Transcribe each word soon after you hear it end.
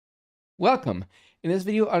Welcome! In this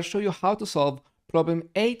video, I'll show you how to solve problem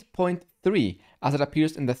 8.3 as it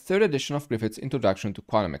appears in the third edition of Griffiths Introduction to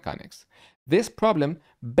Quantum Mechanics. This problem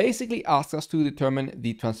basically asks us to determine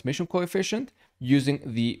the transmission coefficient using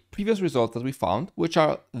the previous results that we found, which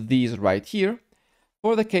are these right here,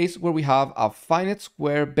 for the case where we have a finite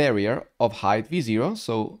square barrier of height v0.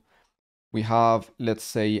 So we have, let's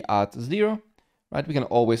say at 0, right? We can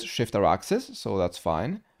always shift our axis, so that's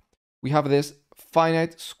fine. We have this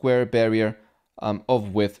finite square barrier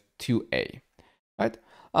of width 2a, right?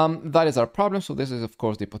 That is our problem. So this is, of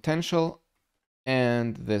course, the potential,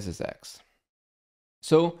 and this is x.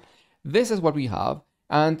 So this is what we have,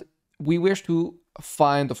 and we wish to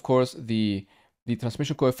find, of course, the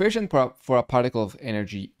transmission coefficient for a particle of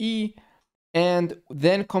energy E, and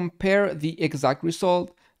then compare the exact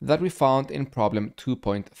result that we found in problem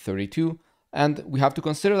 2.32. And we have to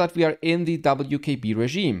consider that we are in the WKB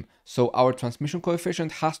regime. So our transmission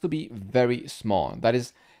coefficient has to be very small. That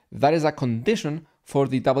is a condition for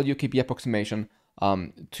the WKB approximation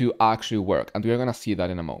to actually work. And we're going to see that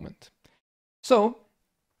in a moment. So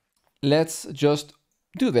let's just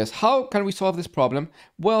do this. How can we solve this problem?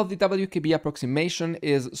 Well, the WKB approximation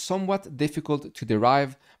is somewhat difficult to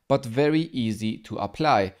derive, but very easy to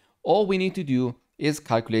apply. All we need to do is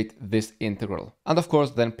calculate this integral. And of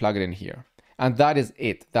course, then plug it in here. And that is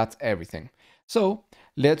it. That's everything. So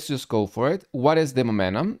let's just go for it. What is the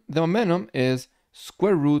momentum? The momentum is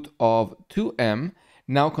square root of 2m.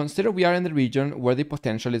 Now consider we are in the region where the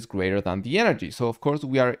potential is greater than the energy. So of course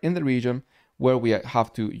we are in the region where we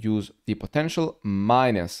have to use the potential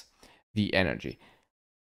minus the energy,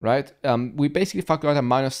 right? We basically factor out a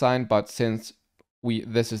minus sign, but since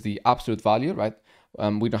this is the absolute value, right?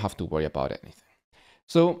 We don't have to worry about anything.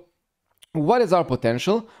 So what is our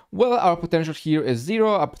potential? Well, our potential here is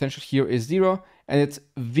 0, our potential here is 0, and it's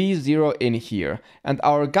V0 in here. And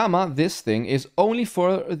our gamma, this thing, is only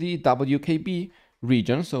for the WKB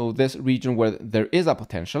region, so this region where there is a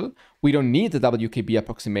potential. We don't need the WKB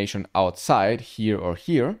approximation outside, here or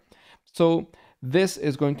here. So this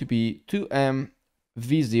is going to be 2m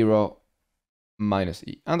V0 minus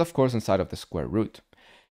E, and of course inside of the square root.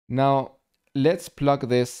 Now, let's plug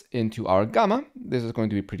this into our gamma. This is going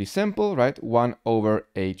to be pretty simple, right? 1 over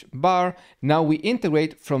h bar. Now we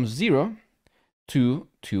integrate from 0 to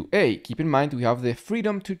 2a. Keep in mind, we have the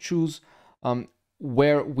freedom to choose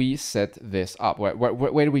where we set this up,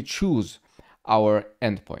 where we choose our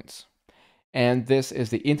endpoints. And this is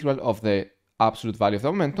the integral of the absolute value of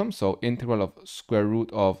the momentum. So integral of square root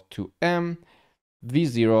of 2m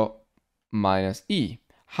v0 minus e.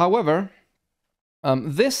 However,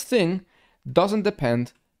 this thing doesn't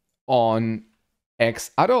depend on x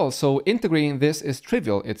at all. So integrating this is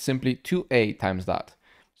trivial. It's simply 2a times that.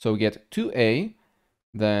 So we get 2a,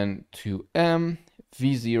 then 2m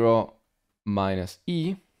v0 minus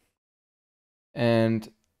e,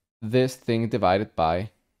 and this thing divided by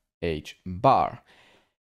h bar.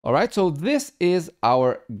 All right, so this is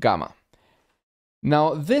our gamma.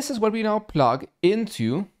 Now, this is what we now plug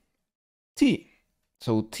into t.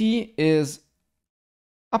 So t is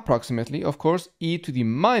approximately, of course, e to the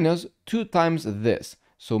minus 2 times this.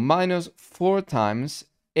 So minus 4 times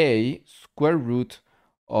a square root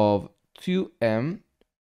of 2m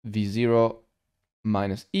v0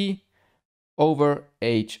 minus e over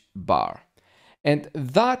h bar. And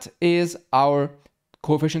that is our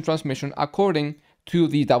coefficient transmission according to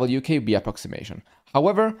the WKB approximation.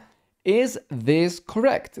 However, is this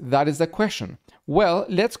correct? That is the question. Well,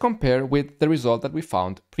 let's compare with the result that we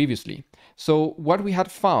found previously. So what we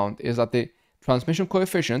had found is that the transmission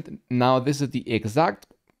coefficient, now this is the exact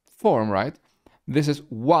form, right? This is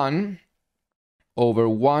 1 over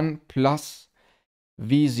 1 plus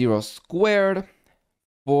v0 squared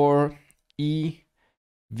for e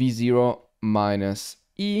v0 minus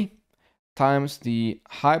e times the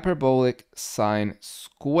hyperbolic sine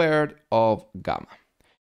squared of gamma.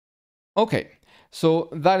 Okay, so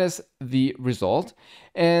that is the result.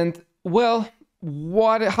 And well,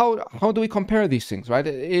 how do we compare these things, right?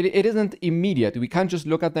 It isn't immediate. We can't just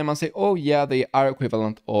look at them and say, oh yeah, they are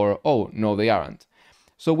equivalent, or oh no, they aren't.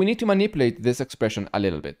 So we need to manipulate this expression a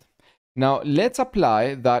little bit. Now let's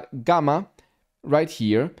apply that gamma right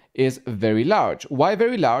here is very large. Why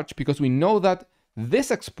very large? Because we know that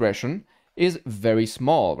this expression is very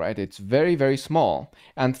small, right? It's very, very small.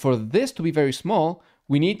 And for this to be very small,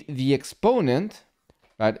 we need the exponent,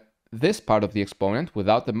 right? This part of the exponent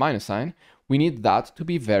without the minus sign, we need that to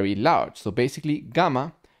be very large. So basically,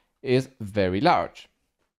 gamma is very large.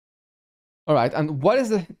 All right, and what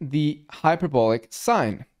is the hyperbolic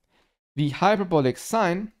sign? The hyperbolic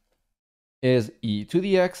sign is e to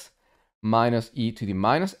the x minus e to the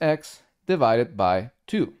minus x divided by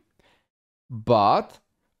 2. But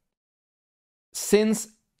since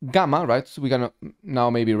gamma, right, so we're gonna now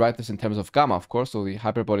maybe write this in terms of gamma, of course, so the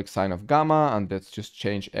hyperbolic sign of gamma, and let's just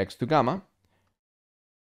change x to gamma.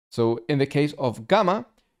 So in the case of gamma,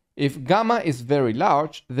 if gamma is very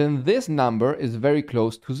large, then this number is very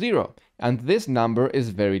close to 0, and this number is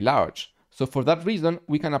very large. So for that reason,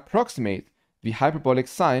 we can approximate the hyperbolic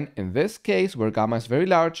sign in this case, where gamma is very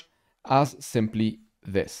large, as simply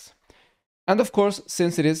this. And of course,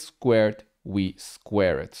 since it is squared, we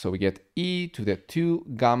square it. So we get e to the 2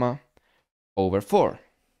 gamma over 4.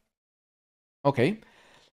 Okay,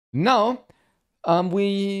 now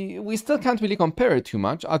we still can't really compare it too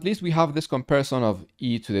much. At least we have this comparison of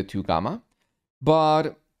e to the 2 gamma,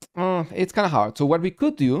 but it's kind of hard. So what we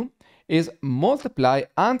could do is multiply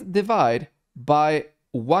and divide by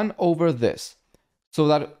 1 over this, so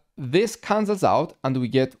that this cancels out and we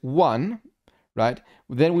get 1, right?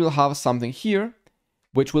 Then we'll have something here,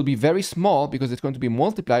 which will be very small because it's going to be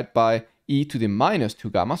multiplied by e to the minus 2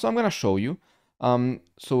 gamma. So I'm going to show you.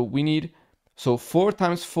 So 4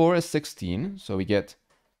 times 4 is 16. So we get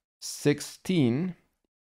 16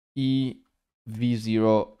 e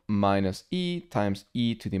v0 minus e times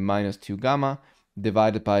e to the minus 2 gamma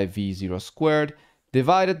divided by v0 squared,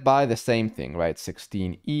 divided by the same thing, right?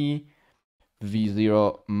 16e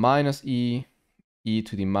v0 minus e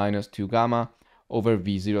to the minus 2 gamma over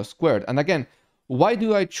v0 squared. And again, why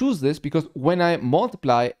do I choose this? Because when I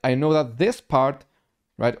multiply, I know that this part,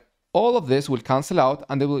 right, all of this will cancel out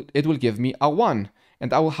and it will give me a 1.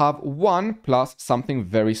 And I will have 1 plus something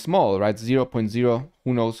very small, right? 0.0,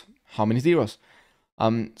 who knows how many zeros.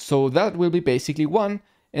 So that will be basically 1,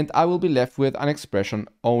 and I will be left with an expression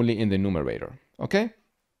only in the numerator, okay?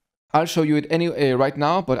 I'll show you it anyway right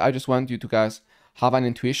now, but I just want you to guys have an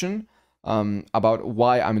intuition about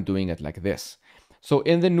why I'm doing it like this. So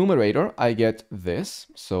in the numerator, I get this.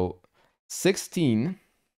 So 16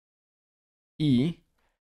 e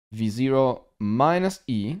v0 minus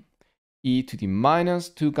e to the minus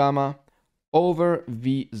 2 gamma over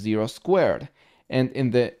v0 squared. And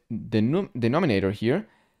in the denominator here,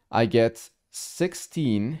 I get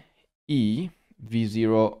 16 e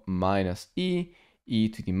v0 minus e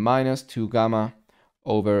to the minus 2 gamma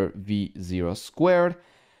over v0 squared.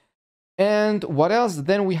 And what else?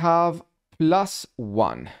 Then we have plus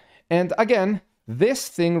 1. And again, this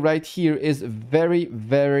thing right here is very,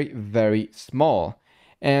 very, very small.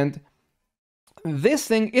 And this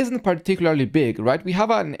thing isn't particularly big, right? We have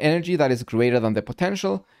an energy that is greater than the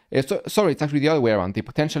potential. Sorry, it's actually the other way around. The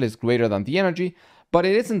potential is greater than the energy, but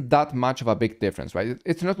it isn't that much of a big difference, right?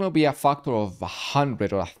 It's not going to be a factor of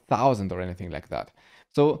 100 or 1,000 or anything like that.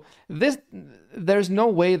 So there's no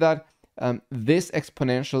way that this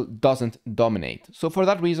exponential doesn't dominate. So for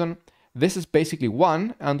that reason, this is basically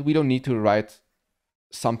 1, and we don't need to write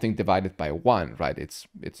something divided by 1, right?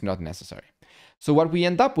 It's not necessary. So what we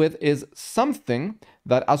end up with is something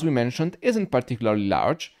that, as we mentioned, isn't particularly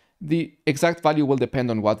large. The exact value will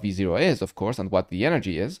depend on what V0 is, of course, and what the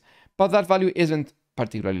energy is, but that value isn't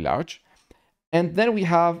particularly large. And then we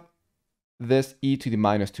have this e to the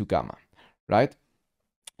minus 2 gamma, right?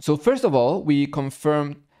 So first of all, we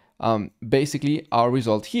confirm basically our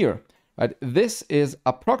result here, right? This is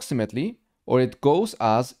approximately, or it goes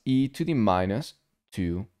as e to the minus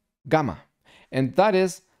 2 gamma. And that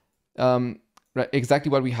is exactly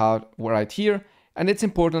what we have right here. And it's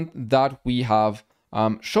important that we have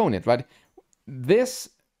shown it, right? This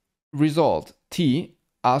result, t,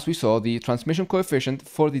 as we saw, the transmission coefficient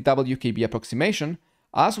for the WKB approximation,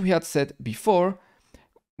 as we had said before,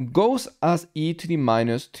 goes as e to the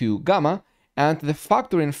minus 2 gamma, and the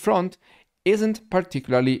factor in front isn't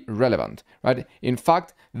particularly relevant, right? In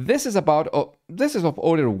fact, this is of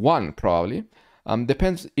order 1 probably.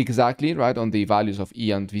 Depends exactly, right, on the values of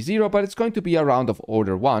e and v0, but it's going to be around of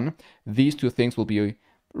order 1. These two things will be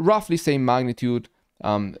roughly same magnitude.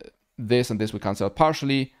 This and this will cancel out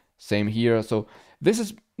partially. Same here. So this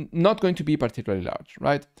is not going to be particularly large,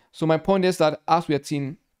 right? So my point is that, as we had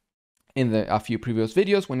seen in a few previous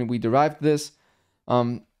videos when we derived this,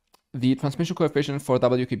 the transmission coefficient for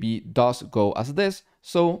WKB does go as this.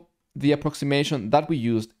 So the approximation that we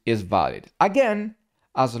used is valid. Again,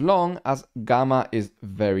 as long as gamma is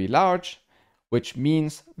very large, which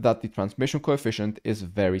means that the transmission coefficient is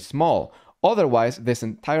very small. Otherwise, this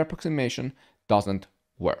entire approximation doesn't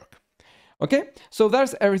work. Okay, so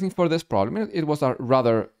that's everything for this problem. It was a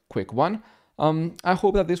rather quick one. I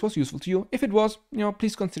hope that this was useful to you. If it was,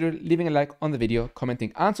 please consider leaving a like on the video,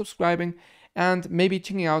 commenting and subscribing, and maybe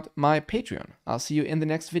checking out my Patreon. I'll see you in the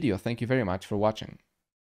next video. Thank you very much for watching.